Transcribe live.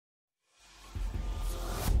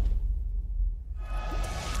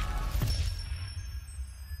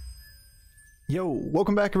Yo,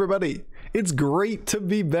 welcome back everybody. It's great to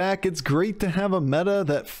be back. It's great to have a meta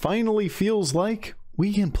that finally feels like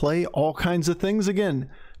we can play all kinds of things again.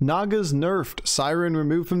 Naga's nerfed, Siren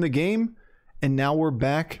removed from the game, and now we're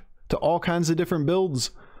back to all kinds of different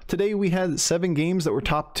builds. Today we had 7 games that were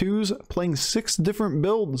top 2s, playing 6 different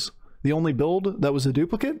builds. The only build that was a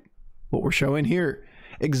duplicate? What we're showing here.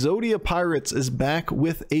 Exodia Pirates is back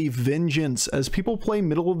with a vengeance as people play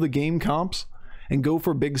middle of the game comps and go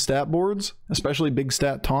for big stat boards, especially big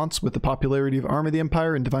stat taunts with the popularity of Arm of the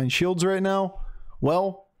Empire and Divine Shields right now.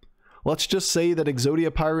 Well, let's just say that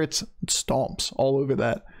Exodia Pirates stomps all over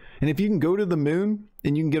that. And if you can go to the moon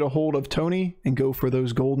and you can get a hold of Tony and go for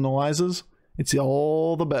those golden Elizas, it's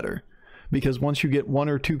all the better. Because once you get 1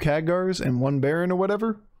 or 2 Khadgars and 1 Baron or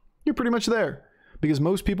whatever, you're pretty much there. Because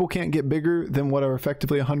most people can't get bigger than what are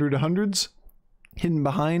effectively 100 100s, hidden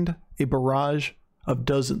behind a barrage of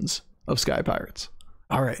dozens of Sky Pirates.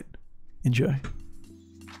 All right, enjoy.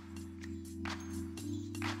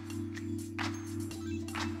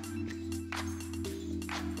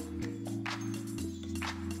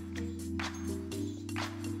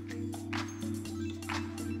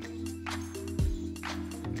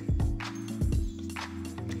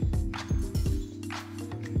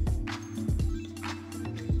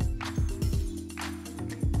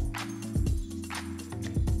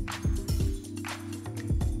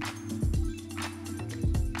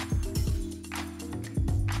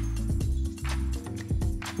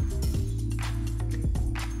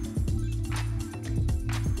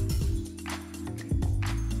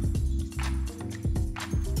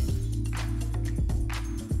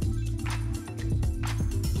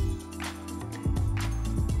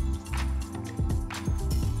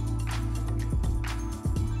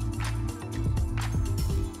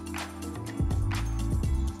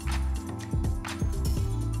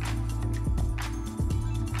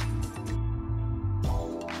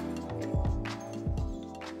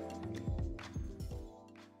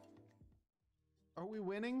 Are we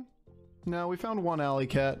winning? No, we found 1 alley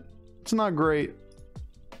cat. It's not great.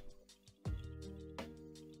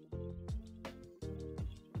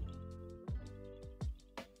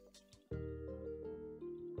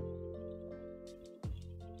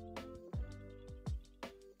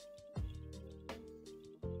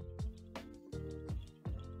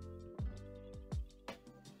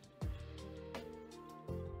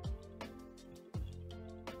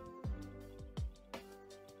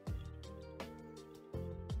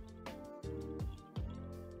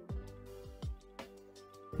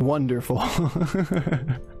 Wonderful.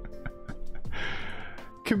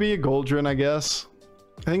 Could be a Goldrin, I guess.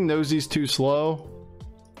 I think Nosy's too slow.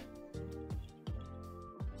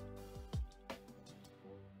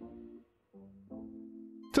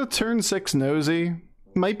 It's a turn 6 Nosy.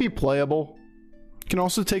 Might be playable. Can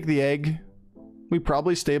also take the egg. We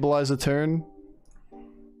probably stabilize a turn.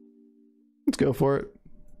 Let's go for it.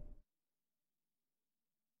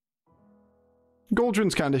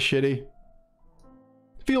 Goldrin's kind of shitty.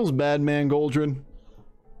 Feels bad, man, Goldrin.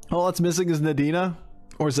 All that's missing is Nadina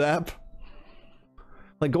or Zap.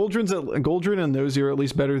 Like Goldrin and Nosy are at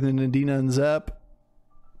least better than Nadina and Zap.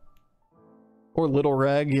 Or Little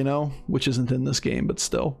Rag, you know, which isn't in this game, but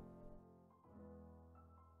still.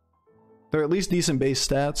 They're at least decent base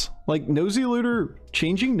stats. Like Nosy Looter,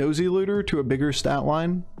 changing Nosy Looter to a bigger stat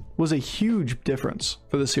line was a huge difference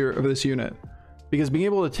for this unit. Because being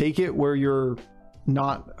able to take it where you're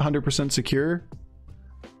not 100% secure,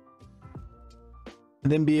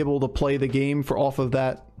 and then be able to play the game for off of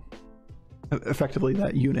that, effectively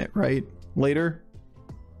that unit, right? Later,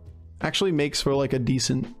 actually makes for like a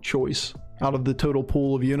decent choice out of the total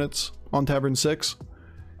pool of units on Tavern 6.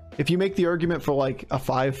 If you make the argument for like a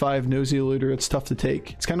 5/5 Nosy Looter, it's tough to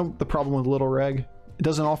take. It's kind of the problem with Little Rag. It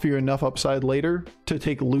doesn't offer you enough upside later to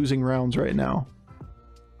take losing rounds right now.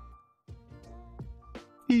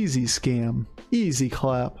 Easy scam. Easy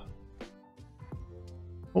clap.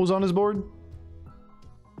 What was on his board?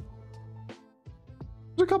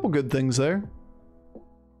 There's a couple good things there.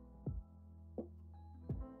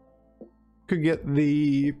 Could get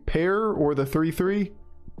the pair or the 3/3.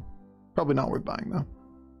 Probably not worth buying though.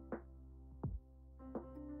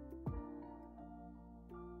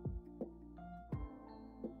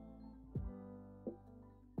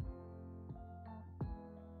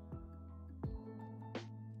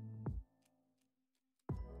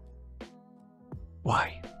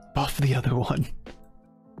 Why? Buff the other one.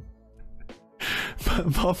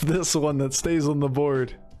 Buff this one that stays on the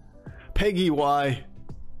board. Peggy, why?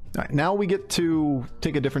 Alright, now we get to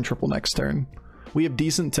take a different triple next turn. We have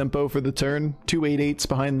decent tempo for the turn. 2 8/8s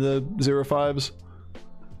behind the 0/5s.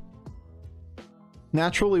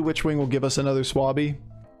 Naturally, Witchwing will give us another Swabby.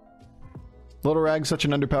 Little Rag's such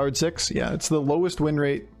an underpowered 6. Yeah, it's the lowest win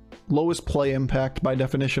rate, lowest play impact by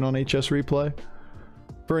definition on HS Replay.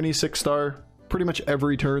 For any 6-star, pretty much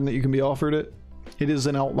every turn that you can be offered it. It is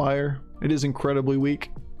an outlier. It is incredibly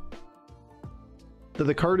weak.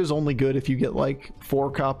 The card is only good if you get like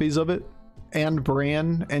 4 copies of it and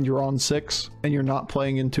Bran and you're on 6 and you're not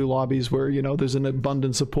playing in 2 lobbies where, you know, there's an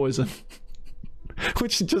abundance of poison.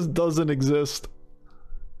 Which just doesn't exist.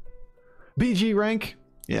 BG rank?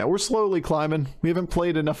 Yeah, we're slowly climbing. We haven't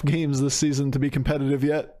played enough games this season to be competitive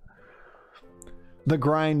yet. The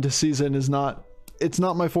grind season is not, it's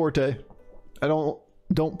not my forte. I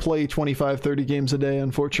don't play 25-30 games a day,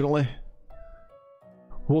 unfortunately.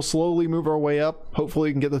 We'll slowly move our way up. Hopefully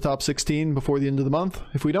we can get the top 16 before the end of the month.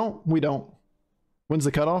 If we don't, we don't. When's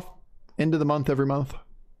the cutoff? End of the month every month.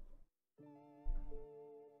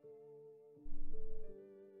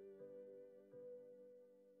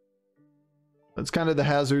 That's kind of the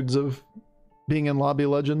hazards of being in Lobby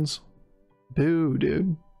Legends. Boo,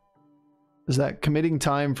 dude. Is that committing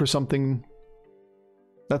time for something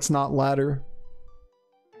that's not ladder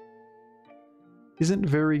isn't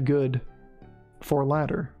very good for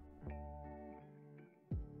ladder.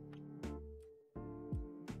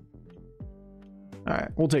 Alright,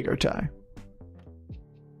 we'll take our tie.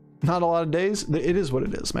 Not a lot of days. It is what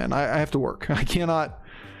it is, man. I have to work. I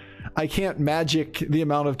can't magic the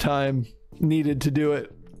amount of time needed to do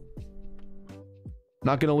it.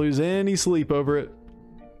 Not gonna lose any sleep over it.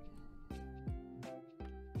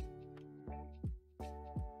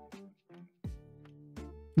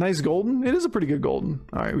 Nice golden. It is a pretty good golden.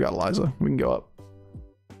 All right, we got Eliza. We can go up.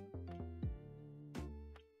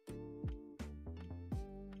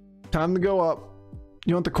 Time to go up.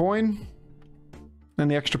 You want the coin? And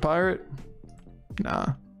the extra pirate?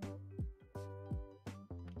 Nah.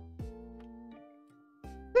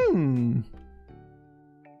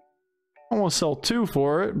 I want to sell 2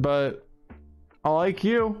 for it, but I like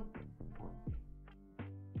you.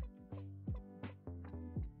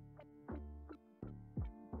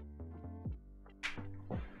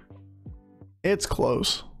 It's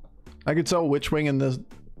close. I could sell Witchwing in the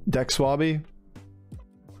deck swabby.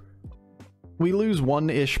 We lose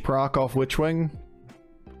 1-ish proc off Witchwing,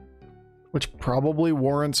 which probably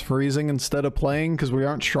warrants freezing instead of playing because we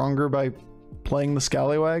aren't stronger by playing the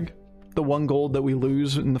Scallywag. The 1 gold that we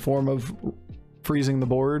lose in the form of freezing the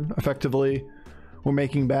board, effectively we're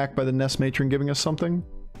making back by the Nest Matron giving us something.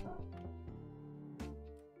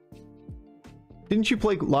 Didn't you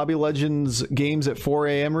play Lobby Legends games at 4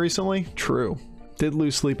 AM recently? True. Did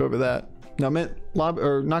lose sleep over that. Now, not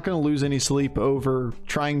going to lose any sleep over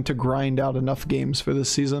trying to grind out enough games for this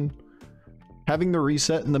season. Having the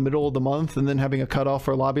reset in the middle of the month and then having a cutoff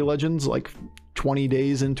for Lobby Legends like 20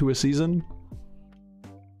 days into a season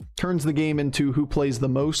turns the game into who plays the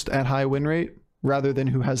most at high win rate rather than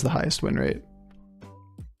who has the highest win rate.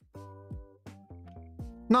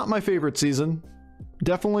 Not my favorite season.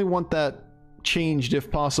 Definitely want that changed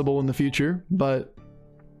if possible in the future, but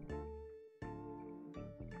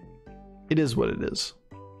it is what it is.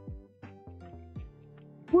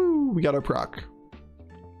 Woo, we got our proc.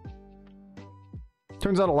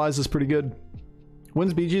 Turns out Eliza's pretty good.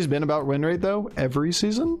 When's BG's been about win rate though? Every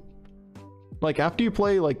season? Like after you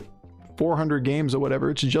play like 400 games or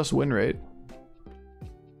whatever, it's just win rate.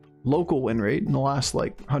 Local win rate in the last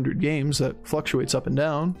like 100 games that fluctuates up and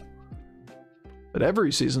down. But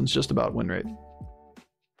every season's just about win rate.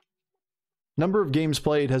 Number of games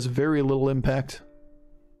played has very little impact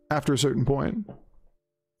after a certain point.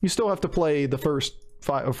 You still have to play the first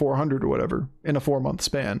 5 or 400 or whatever in a 4-month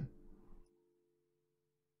span.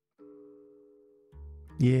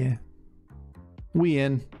 Yeah. We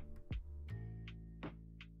in.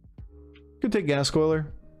 Could take Gas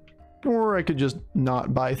Coiler. Or I could just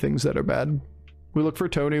not buy things that are bad. We look for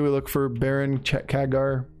Tony, we look for Baron,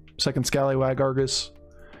 Khadgar, second Scallywag, Argus.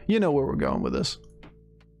 You know where we're going with this.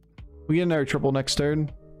 We get another triple next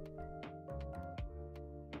turn.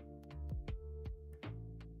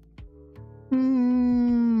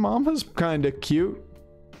 Mama's kind of cute.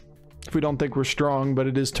 If we don't think we're strong, but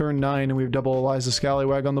it is turn 9 and we have double Eliza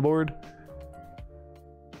Scallywag on the board.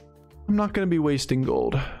 I'm not going to be wasting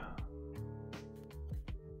gold.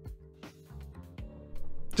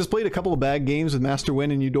 Just played a couple of bad games with Master Win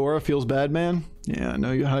and Eudora. Feels bad, man. Yeah, I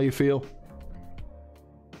know how you feel.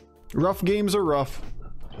 Rough games are rough.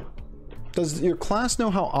 Does your class know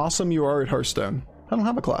how awesome you are at Hearthstone? I don't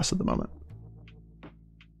have a class at the moment.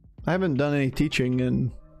 I haven't done any teaching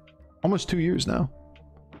in almost 2 years now.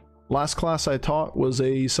 Last class I taught was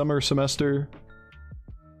a summer semester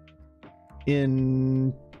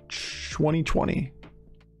in 2020.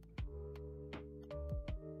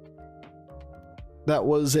 That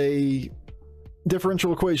was a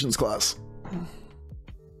differential equations class.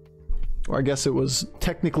 Or I guess it was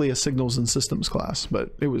technically a signals and systems class,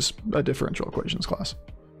 but it was a differential equations class.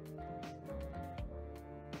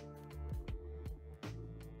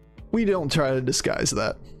 We don't try to disguise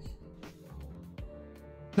that.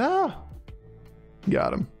 Ah!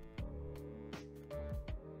 Got him.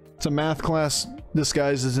 It's a math class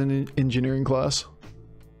disguised as an engineering class.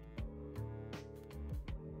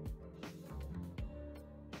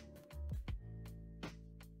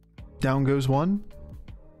 Down goes one.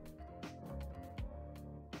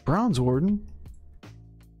 Bronze Warden?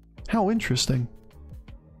 How interesting.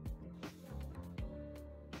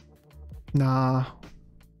 Nah.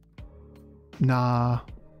 Nah.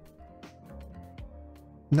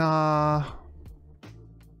 Nah.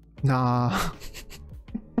 Nah.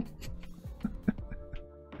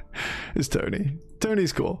 It's Tony.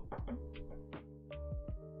 Tony's cool.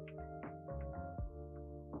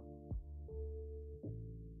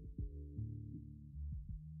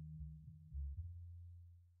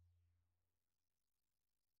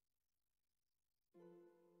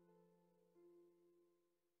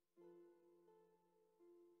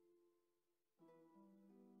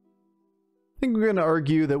 I think we're going to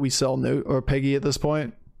argue that we sell Note or Peggy at this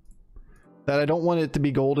point. That I don't want it to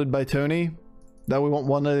be golded by Tony. That we want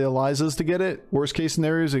one of the Elizas to get it. Worst case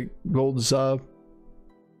scenario is it golds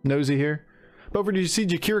Nosy here. Bofur, did you see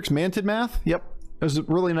Jakirik's Manted math? Yep. It was a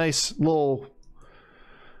really nice little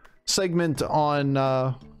segment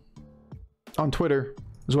on Twitter.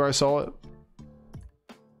 Is where I saw it.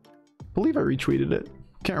 I believe I retweeted it.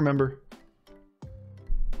 Can't remember.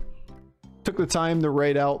 Took the time to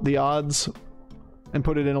write out the odds and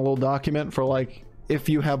put it in a little document for, like, if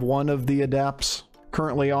you have one of the adapts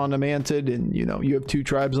currently on a Manted and, you know, you have 2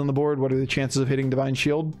 tribes on the board, what are the chances of hitting Divine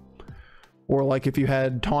Shield? Or, like, if you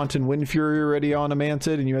had Taunt and Wind Fury already on a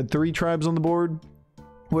Manted and you had 3 tribes on the board,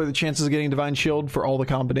 what are the chances of getting Divine Shield for all the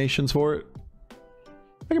combinations for it?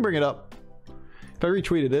 I can bring it up. If I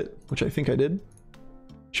retweeted it, which I think I did,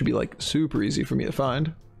 should be, like, super easy for me to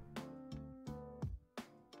find.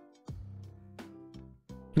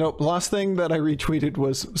 Nope, the last thing that I retweeted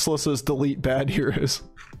was Slyssa's delete bad heroes.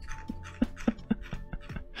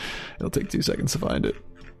 It'll take 2 seconds to find it.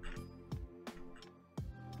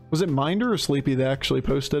 Was it Minder or Sleepy that actually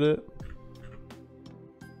posted it?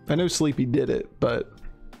 I know Sleepy did it, but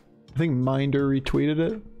I think Minder retweeted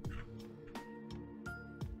it.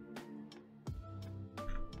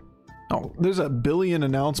 Oh, there's a billion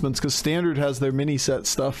announcements because Standard has their mini set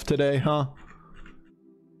stuff today, huh?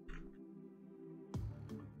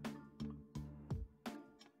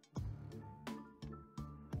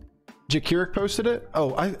 Jakirik posted it?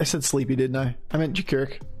 Oh, I said Sleepy, didn't I? I meant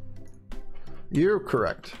Jakirik. You're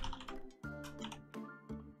correct.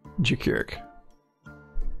 Jakirik.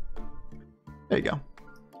 There you go.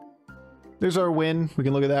 There's our win. We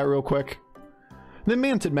can look at that real quick. Then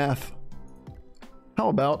Manted math. How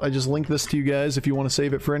about I just link this to you guys if you want to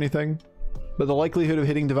save it for anything. But the likelihood of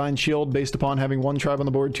hitting Divine Shield based upon having 1 tribe on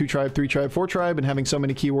the board, 2 tribe, 3 tribe, 4 tribe, and having so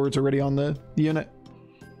many keywords already on the unit.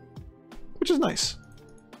 Which is nice.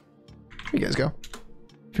 Here you guys go.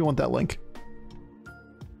 If you want that link.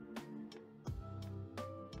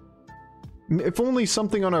 If only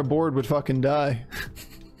something on our board would fucking die.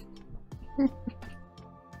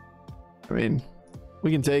 I mean,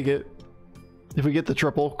 we can take it. If we get the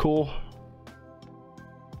triple, cool.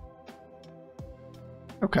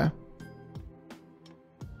 Okay.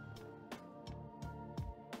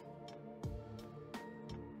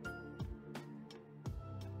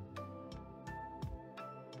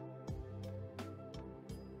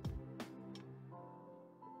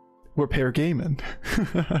 We're pair gaming.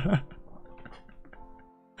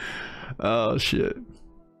 Oh shit.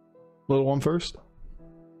 Little one first.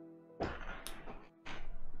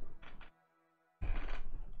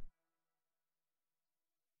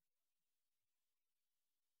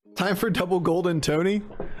 Time for double golden Tony.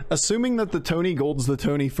 Assuming that the Tony golds the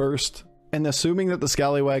Tony first, and assuming that the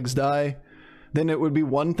Scallywags die, then it would be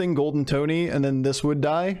one thing golden Tony, and then this would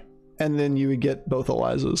die, and then you would get both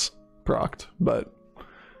Elizas procced.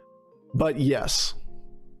 But yes,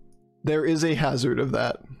 there is a hazard of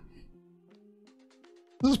that.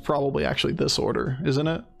 This is probably actually this order, isn't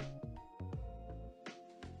it?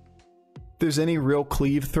 If there's any real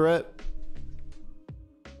cleave threat,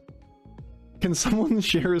 can someone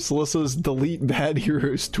share Slyssa's delete bad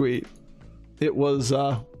heroes tweet? It was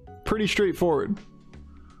pretty straightforward.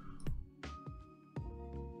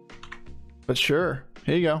 But sure,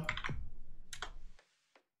 here you go.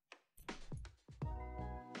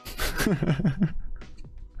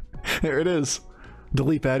 There it is.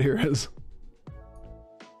 Delete bad heroes.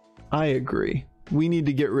 I agree. We need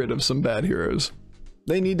to get rid of some bad heroes.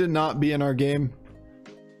 They need to not be in our game.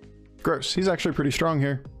 Gross. He's actually pretty strong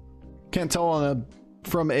here. Can't tell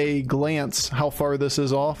from a glance how far this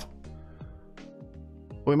is off.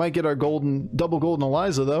 We might get our double golden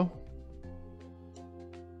Eliza though.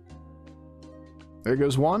 There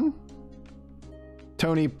goes one.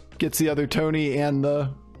 Tony gets the other Tony and the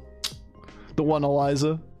one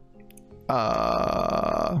Eliza.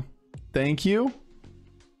 Thank you.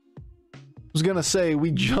 I was gonna say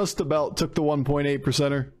we just about took the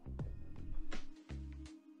 1.8%er.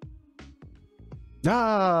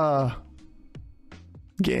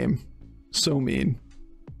 Game. So mean.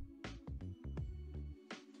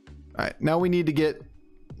 Alright, now we need to get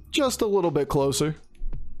just a little bit closer.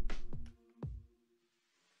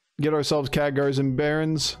 Get ourselves Khadgars and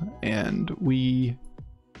Barons, and we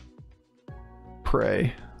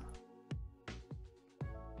pray.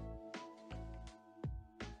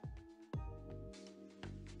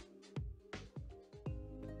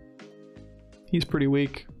 He's pretty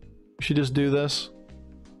weak. We should just do this.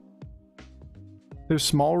 There's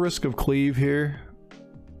small risk of cleave here.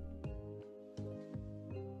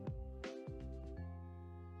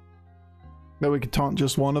 That we could taunt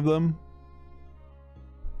just one of them.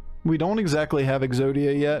 We don't exactly have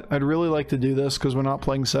Exodia yet. I'd really like to do this because we're not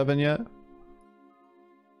playing 7 yet.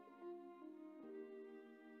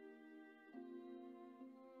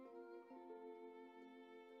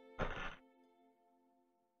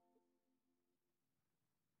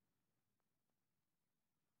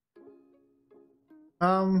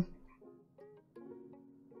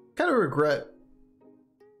 Kind of regret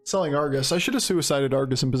selling Argus. I should have suicided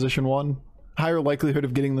Argus in position 1. Higher likelihood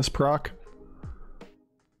of getting this proc.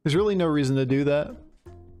 There's really no reason to do that.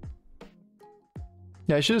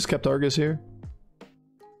 Yeah, I should have just kept Argus here.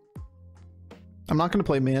 I'm not going to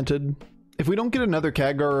play Manted. If we don't get another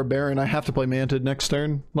Khadgar or a Baron, I have to play Manted next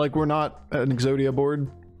turn. Like, we're not an Exodia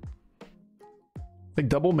board. Like,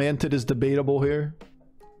 double Manted is debatable here.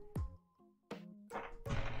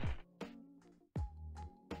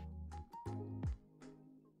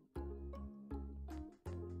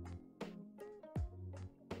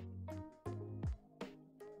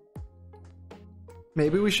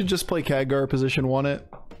 Maybe we should just play Khadgar position 1 it.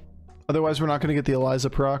 Otherwise we're not going to get the Eliza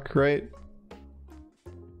proc, right?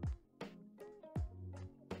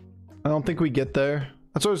 I don't think we get there.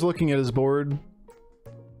 That's why I was looking at his board.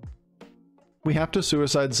 We have to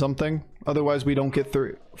suicide something. Otherwise we don't get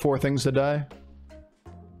 4 things to die.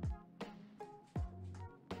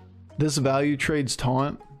 This value trades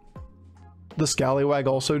taunt. The Scallywag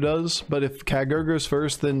also does, but if Khadgar goes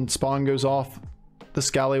first, then Spawn goes off. The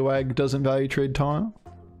Scallywag doesn't value trade taunt.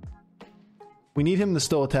 We need him to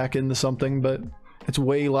still attack into something, but it's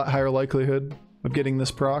way higher likelihood of getting this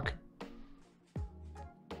proc.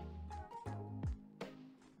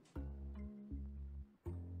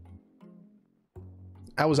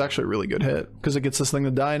 That was actually a really good hit, because it gets this thing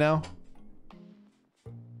to die now.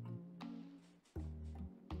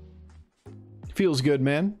 Feels good,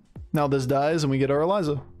 man. Now this dies and we get our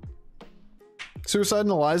Eliza. Suicide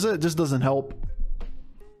and Eliza, it just doesn't help.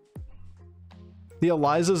 The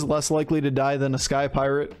Eliza's less likely to die than a Sky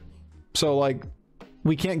Pirate. So, like,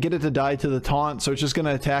 we can't get it to die to the taunt, so it's just going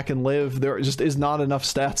to attack and live. There just is not enough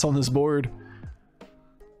stats on this board.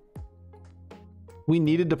 We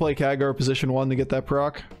needed to play Khadgar position 1 to get that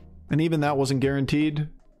proc. And even that wasn't guaranteed.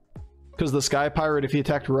 Because the Sky Pirate, if he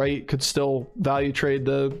attacked right, could still value trade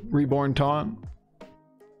the Reborn taunt.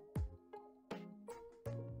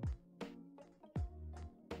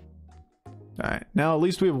 Alright, now at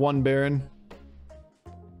least we have 1 Baron.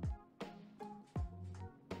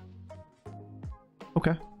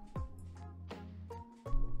 Okay.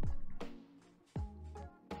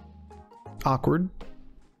 Awkward.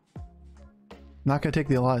 Not gonna take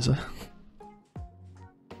the Eliza.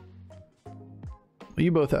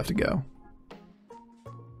 You both have to go.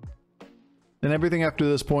 And everything after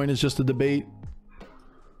this point is just a debate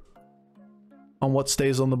on what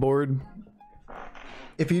stays on the board.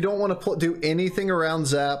 If you don't want to do anything around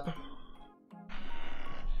Zap,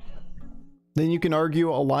 then you can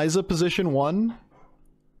argue Eliza position 1.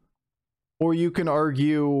 Or you can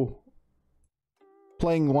argue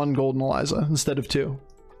playing 1 golden Eliza instead of 2.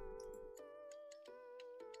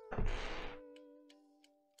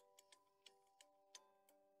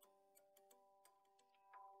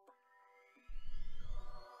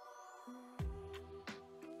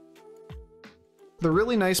 The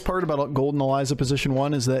really nice part about golden Eliza position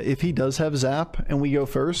 1 is that if he does have Zap and we go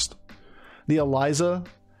first, the Eliza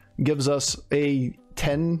gives us a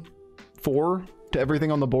 10-4 to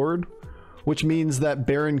everything on the board, which means that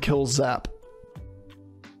Baron kills Zap.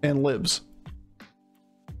 and lives.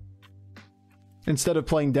 Instead of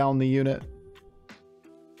playing down the unit.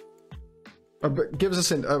 Or gives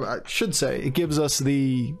us an, I should say, it gives us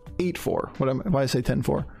the 8-4. Why I say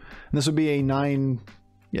 10-4? And this would be a 9,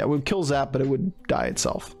 yeah, it would kill Zap, but it would die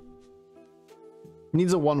itself. It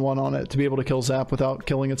needs a 1-1 on it to be able to kill Zap without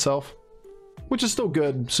killing itself. Which is still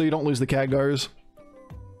good, so you don't lose the Khadgars.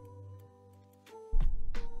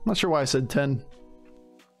 Not sure why I said 10.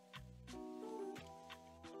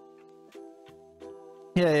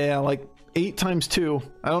 Yeah, like 8 times 2.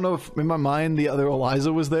 I don't know if in my mind the other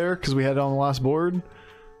Eliza was there because we had it on the last board.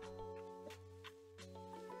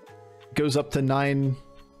 Goes up to 9,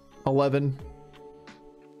 11.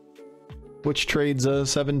 Which trades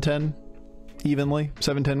 7-10 evenly.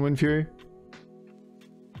 7-10 Wind Fury.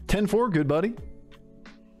 10-4, good buddy.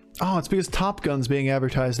 Oh, it's because Top Gun's being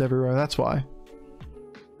advertised everywhere. That's why.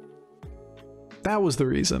 That was the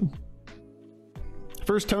reason.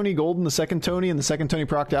 First Tony golden, the second Tony, and the second Tony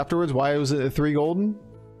procced afterwards. Why was it 3 golden?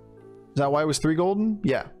 Is that why it was 3 golden?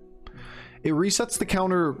 Yeah. It resets the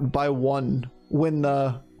counter by 1 when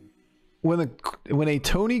a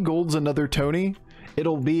Tony golds another Tony,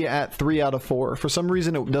 it'll be at 3 out of 4. For some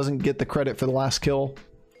reason, it doesn't get the credit for the last kill.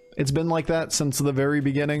 It's been like that since the very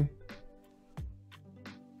beginning.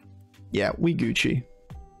 Yeah, we Gucci.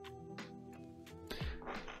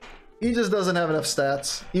 He just doesn't have enough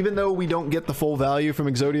stats. Even though we don't get the full value from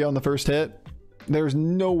Exodia on the first hit, there's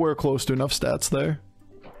nowhere close to enough stats there.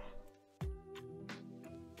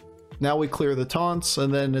 Now we clear the taunts,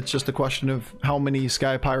 and then it's just a question of how many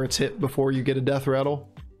Sky Pirates hit before you get a death rattle.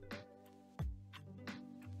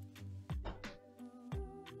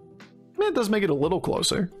 I mean, it does make it a little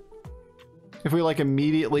closer. If we like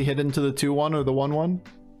immediately hit into the 2-1 or the 1-1.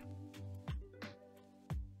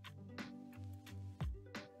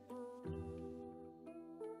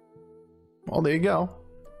 Well, there you go.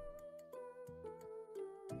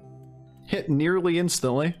 Hit nearly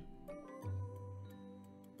instantly.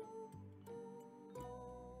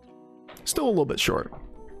 Still a little bit short.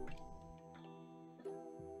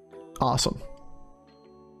 Awesome.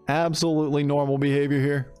 Absolutely normal behavior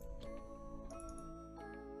here.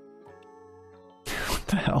 What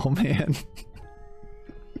the hell, man?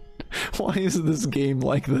 Why is this game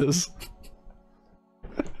like this?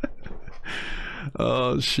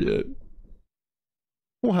 Oh, shit.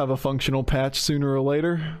 We'll have a functional patch sooner or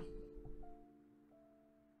later.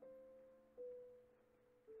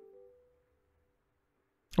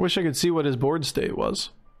 I wish I could see what his board state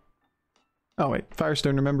was. Oh wait,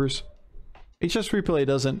 Firestone remembers. HS Replay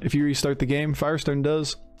doesn't. If you restart the game, Firestone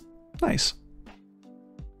does. Nice.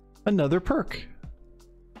 Another perk.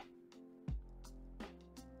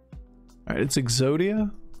 Alright, it's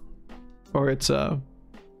Exodia? Or it's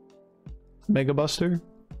Mega Buster?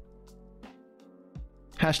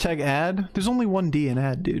 Hashtag ad? There's only one D in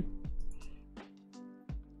ad, dude.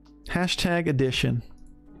 Hashtag addition.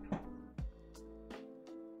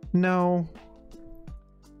 No.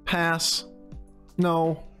 Pass.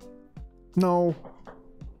 No. No.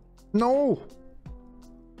 No.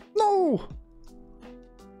 No.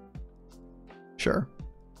 Sure.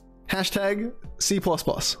 Hashtag C++.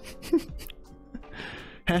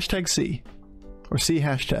 Hashtag C. Or C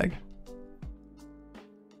hashtag.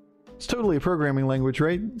 It's totally a programming language,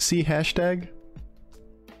 right? C hashtag.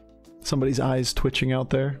 Somebody's eyes twitching out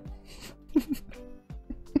there.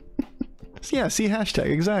 Yeah, C hashtag,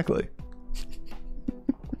 exactly.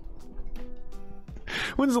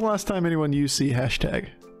 When's the last time anyone used C hashtag?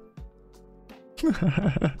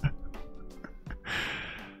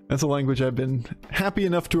 That's a language I've been happy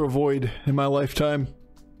enough to avoid in my lifetime.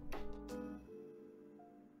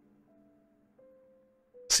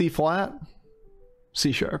 C flat?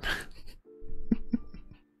 C sharp.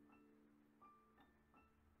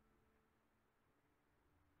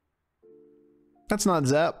 That's not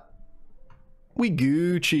Zap. We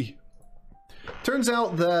Gucci. Turns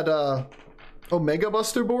out that Omega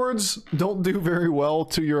Buster boards don't do very well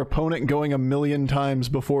to your opponent going 1,000,000 times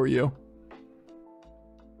before you.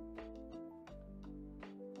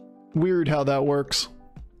 Weird how that works.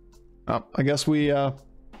 Oh, I guess we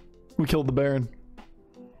killed the Baron.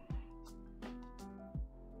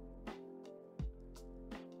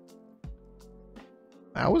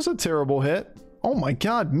 That was a terrible hit. Oh my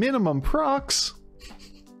god, minimum procs.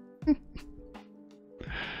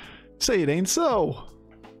 Say it ain't so.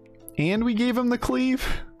 And we gave him the cleave.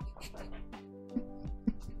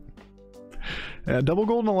 Yeah, double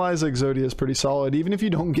golden Eliza Exodia is pretty solid. Even if you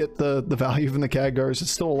don't get the value from the Khadgars, it's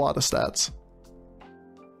still a lot of stats.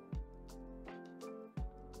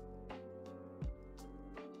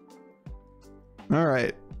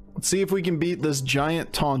 Alright. Let's see if we can beat this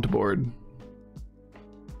giant taunt board.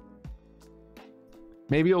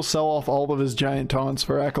 Maybe he'll sell off all of his giant taunts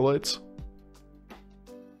for acolytes.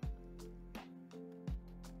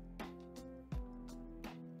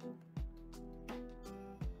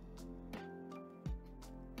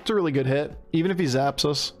 It's a really good hit, even if he zaps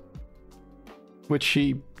us. Which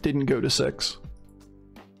he didn't go to 6.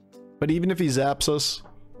 But even if he zaps us,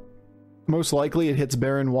 most likely it hits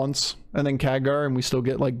Baron once, and then Khadgar, and we still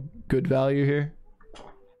get, like, good value here.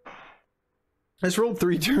 I just rolled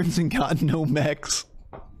 3 turns and got no mechs.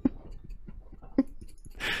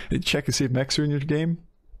 Did check and see if mechs are in your game?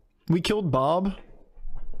 We killed Bob.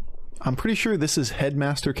 I'm pretty sure this is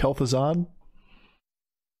Headmaster Kel'Thuzad.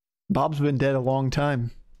 Bob's been dead a long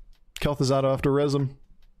time. Kel'Thuzad will have to res him.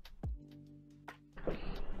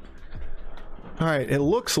 Alright, it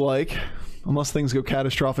looks like, unless things go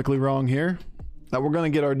catastrophically wrong here, that we're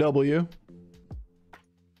going to get our W.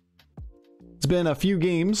 It's been a few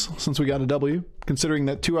games since we got a W, considering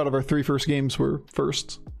that 2 out of our 3 first games were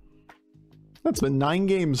firsts. That's been 9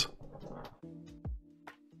 games.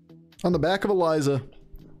 On the back of Eliza.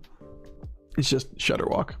 It's just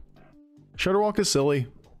Shudderwalk. Shudderwalk is silly.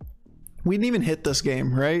 We didn't even hit this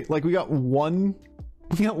game, right? Like, we got one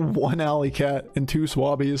alley cat and 2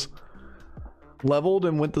 swabbies. Leveled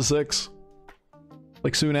and went to 6.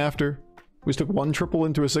 Like, soon after. We just took 1 triple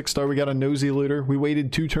into a 6-star, we got a nosy looter. We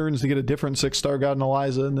waited 2 turns to get a different 6-star, got an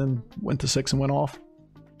Eliza, and then went to 6 and went off.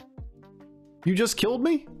 You just killed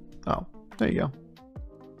me? Oh, there you go.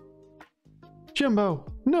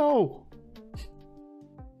 Jimbo, no!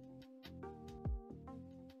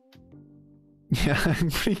 Yeah, I'm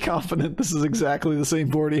pretty confident this is exactly the same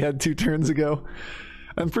board he had 2 turns ago.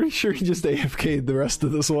 I'm pretty sure he just AFK'd the rest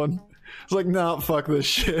of this one. It's like, nah, fuck this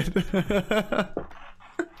shit.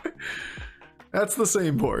 That's the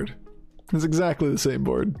same board. It's exactly the same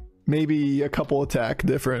board. Maybe a couple attack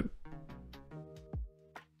different.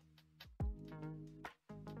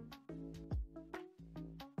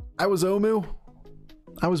 I was Omu.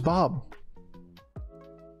 I was Bob.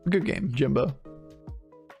 Good game, Jimbo.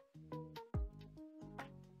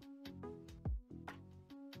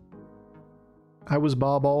 I was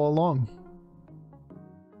Bob all along.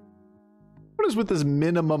 What is with this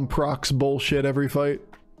minimum procs bullshit every fight?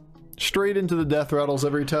 Straight into the death rattles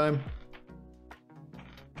every time.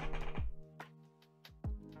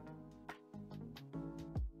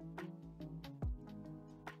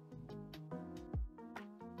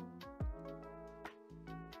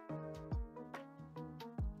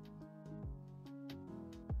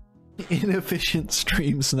 Inefficient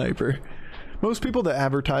stream sniper. Most people that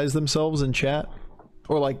advertise themselves in chat,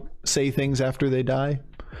 or like say things after they die,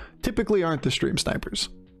 typically aren't the stream snipers.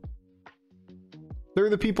 They're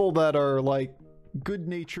the people that are like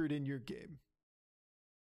good-natured in your game.